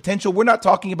so much potential. We're not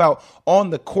talking about on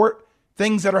the court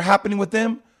things that are happening with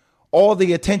them. All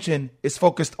the attention is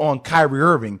focused on Kyrie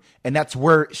Irving, and that's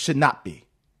where it should not be.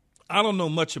 I don't know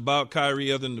much about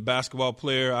Kyrie other than the basketball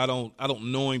player. I don't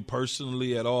know him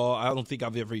personally at all. I don't think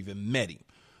I've ever even met him.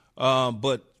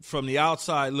 But from the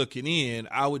outside looking in,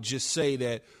 I would just say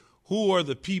that who are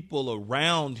the people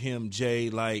around him, Jay?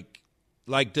 Like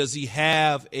does he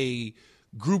have a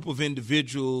group of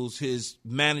individuals, his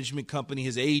management company,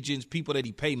 his agents, people that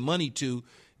he pay money to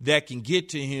that can get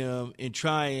to him and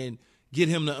try and get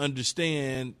him to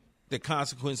understand the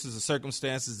consequences, the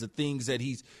circumstances, the things that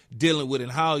he's dealing with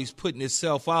and how he's putting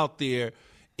himself out there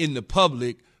in the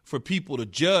public for people to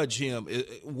judge him?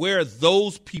 Where are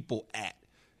those people at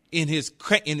in his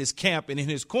camp and in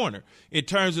his corner in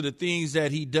terms of the things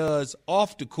that he does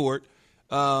off the court?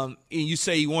 And you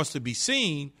say he wants to be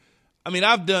seen. I mean,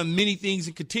 I've done many things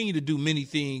and continue to do many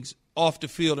things off the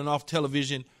field and off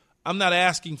television. I'm not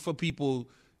asking for people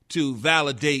to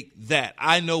validate that.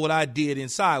 I know what I did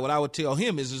inside. What I would tell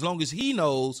him is as long as he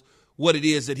knows what it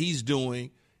is that he's doing,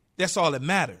 that's all that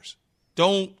matters.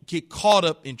 Don't get caught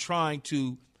up in trying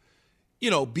to,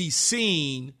 be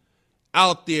seen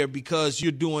out there because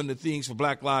you're doing the things for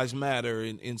Black Lives Matter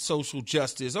and social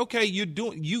justice. Okay,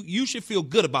 you should feel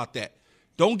good about that.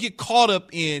 Don't get caught up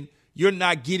in you're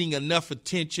not getting enough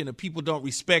attention or people don't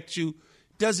respect you.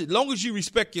 As long as you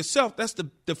respect yourself, that's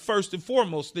the first and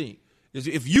foremost thing.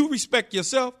 If you respect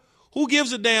yourself, who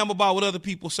gives a damn about what other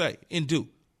people say and do?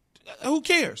 Who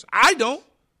cares? I don't.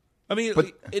 I mean,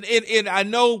 and I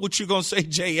know what you're going to say,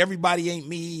 Jay. Everybody ain't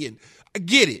me, and I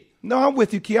get it. No, I'm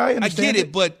with you, Key. I understand. I get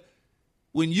it, but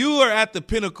when you are at the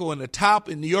pinnacle and the top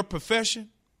in your profession,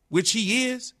 which he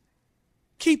is,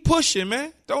 keep pushing,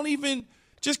 man.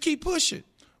 Just keep pushing.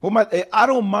 Well, I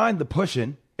don't mind the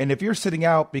pushing. And if you're sitting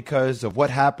out because of what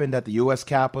happened at the U.S.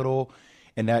 Capitol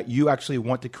and that you actually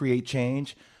want to create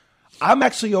change, I'm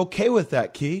actually okay with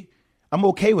that, Key. I'm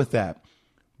okay with that.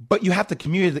 But you have to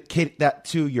communicate that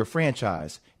to your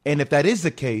franchise. And if that is the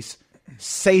case,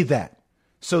 say that.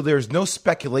 So there's no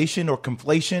speculation or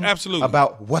conflation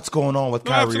about what's going on with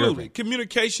Kyrie Irving.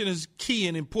 Communication is key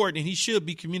and important, and he should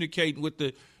be communicating with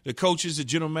the coaches, the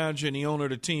general manager, and the owner of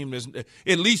the team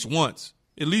at least once.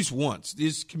 At least once.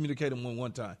 Just communicate them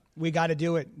one time. We got to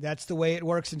do it. That's the way it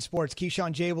works in sports.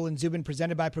 Keyshawn, Jable, and Zubin,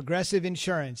 presented by Progressive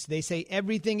Insurance. They say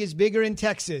everything is bigger in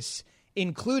Texas,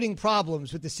 including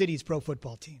problems with the city's pro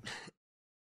football team.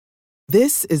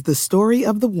 This is the story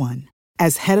of the one.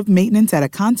 As head of maintenance at a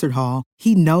concert hall,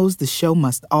 he knows the show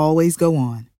must always go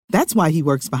on. That's why he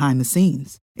works behind the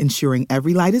scenes, ensuring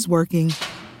every light is working,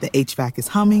 the HVAC is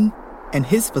humming, and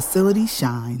his facility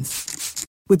shines.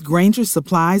 With Grainger's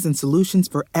supplies and solutions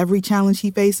for every challenge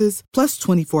he faces, plus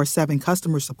 24/7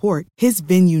 customer support, his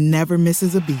venue never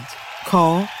misses a beat.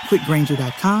 Call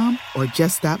quickgrainger.com or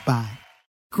just stop by.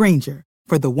 Grainger,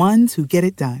 for the ones who get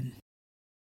it done.